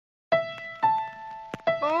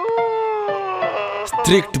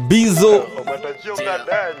Strict Bizo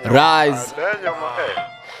Rise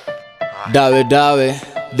Dawe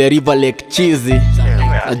The River Lake Cheesy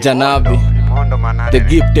Janabi The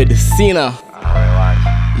Gifted Sinner.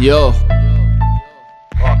 Yo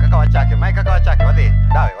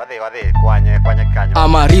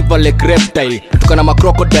I'm a River Lake Reptile, tukana ma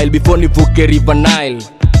crocodile before nivuke River Nile.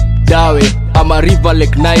 Dawe, I'm a River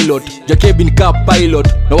Lake Nilot, Jakebin ka pilot.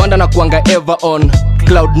 No wonder na kuanga ever on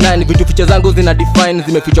Cloud 9, vitu ficha zangu zina define,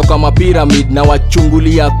 zimefichwa kwa mapyramid na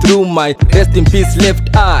wachungulia through my rest in peace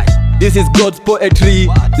left eye. This is God's poetry,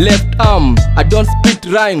 left arm. I don't spit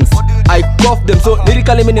rhymes, I cough them. So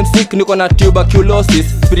lyrically mimi sick, niko na tuberculosis.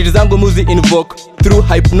 Spirit zangu muzi invoke through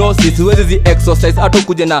hypnosis. Huwezi zi exercise, ato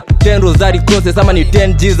kuje na 10 rosary crosses. Ama ni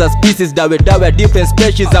 10 Jesus pieces. Dawe a different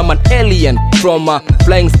species. I'm an alien from a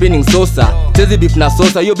flying spinning saucer. Tezi beef na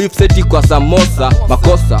sosa, yo beef seti kwa samosa.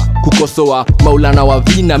 Makosa, kukosoa, maulana wa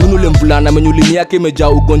vina. Mimi ule mvulana mwenye ulimi yake imejaa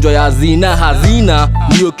ugonjwa ya hazina.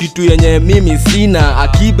 Ndiyo kitu yenye mimi sina.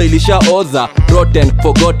 Akiba ilishaoza, rotten,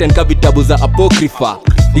 forgotten ka vitabu za apocrypha.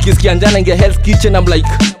 Nikisikia njana ingia Hell's Kitchen, I'm like,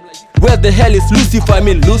 where the hell is Lucifer? I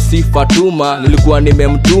mean Lucifer tuma. Nilikuwa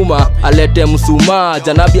nimemtuma alete msuma,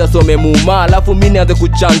 Janabi asome muma, alafu mimi nianze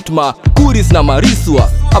kuchantma kuris na mariswa.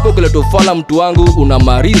 Hapo kile tofala mtu wangu una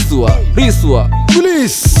mariswa.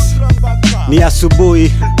 Police. Ni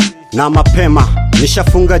asubuhi na mapema,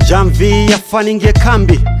 nishafunga jamvi yafaa ningie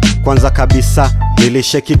kambi. Kwanza kabisa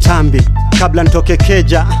nilishe kitambi, kabla nitoke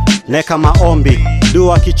keja neka maombi.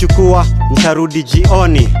 Dua kichukua nitarudi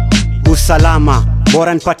jioni. Usalama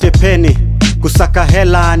bora nipate peni, kusaka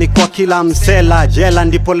hela ni kwa kila msela. Jela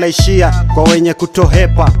ndipo laishia kwa wenye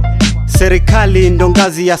kutohepa. Serikali ndo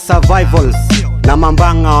ngazi ya survival, na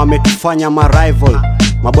mambanga wametufanya marival.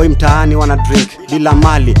 Maboy mtaani wana drink bila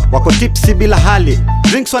mali, wako tipsy bila hali.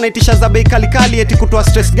 Drinks wanaitisha za bei kali eti kutoa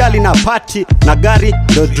stress gali na party. Na gari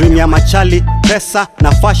ndo dream ya machali, pesa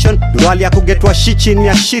na fashion ndo hali ya kugetwa shit chini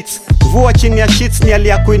ya sheets. Vua chini ya sheets ni hali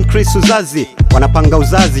ya ku-increase uzazi. Wanapanga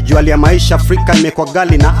uzazi juu hali ya maisha Afrika imekwa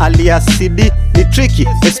gali, na hali ya CD ni tricky,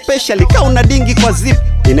 especially ka una dingi kwa zip.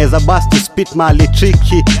 Ineza bust to spit mali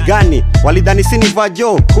tricky gani. Walidhani sini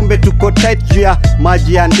vajo, kumbe tuko tight juu ya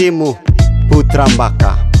maji ya ndimu.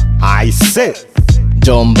 Jombaka I say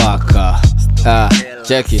Jombaka.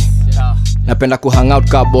 Cheki, napenda kuhang out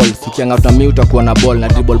ka balls. Ukihang out na mi utakuwa na ball, na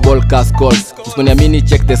dribble ball ka scores. Usiponiamini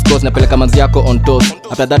check the scores, napeleka manzi yako on toast.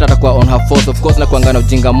 After that atakuwa on her force, of course na kuangana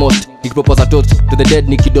ujinga most. Nikipropose a toast to the dead,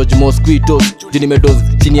 nikidodge mosquitoes. Juni medoze,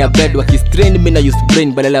 chini ya bed wakistrain. Mina use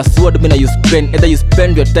brain, badala ya sword mina use pen. Either you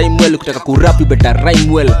spend your time well, kutaka kurap you better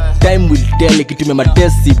rhyme well. Time will tell, ikitumia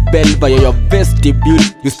madecibel via your vestibule.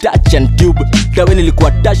 You starch and tube, dawe nilikuwa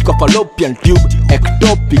attached kwa fallopian tube.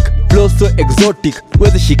 Ectopic, flow so exotic,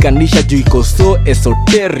 wezi shikanisha juu iko so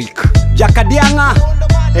esoteric. Jakadianga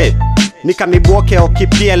nika mibuoke o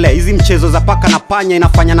kipiele. Hizi mchezo za paka na panya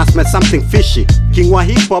inafanya na smell something fishy. King wa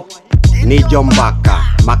hip hop ni Jombaka,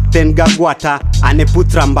 Makten Gagwata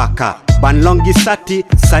aneputra mbaka. Banlongi sati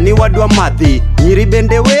sani wadwa madhi, nyiri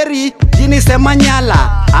bendeweri jini sema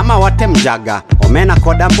nyala. Ama wate mjaga omena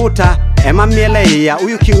koda mbuta ema mieleia.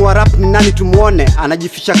 Uyu king wa rap ni nani tumuone?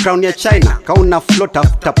 Anajifisha crown ya China. Kauna float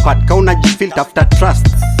after part, kauna jifil after trust.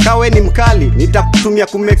 Kawe ni mkali nitakutumia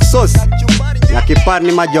kumake sauce. Na kipar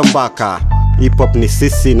ni Majombaka. Hip hop ni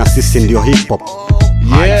sisi na sisi ndio hip hop.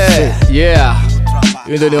 Yeah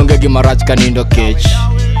Windo ni ongegi marach kanindo kech.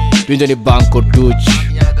 Windo ni banko tuch.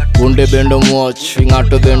 Kunde bendo mwoch,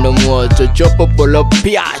 ingato bendo mwoch. Chopo polo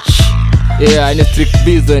piach. Yeah, ini Strict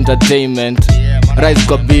Bizo Entertainment. Rise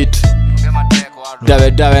kwa beat.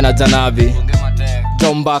 Dawe na Janabi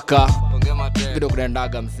Jombaka. Video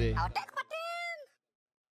kurendaga mse.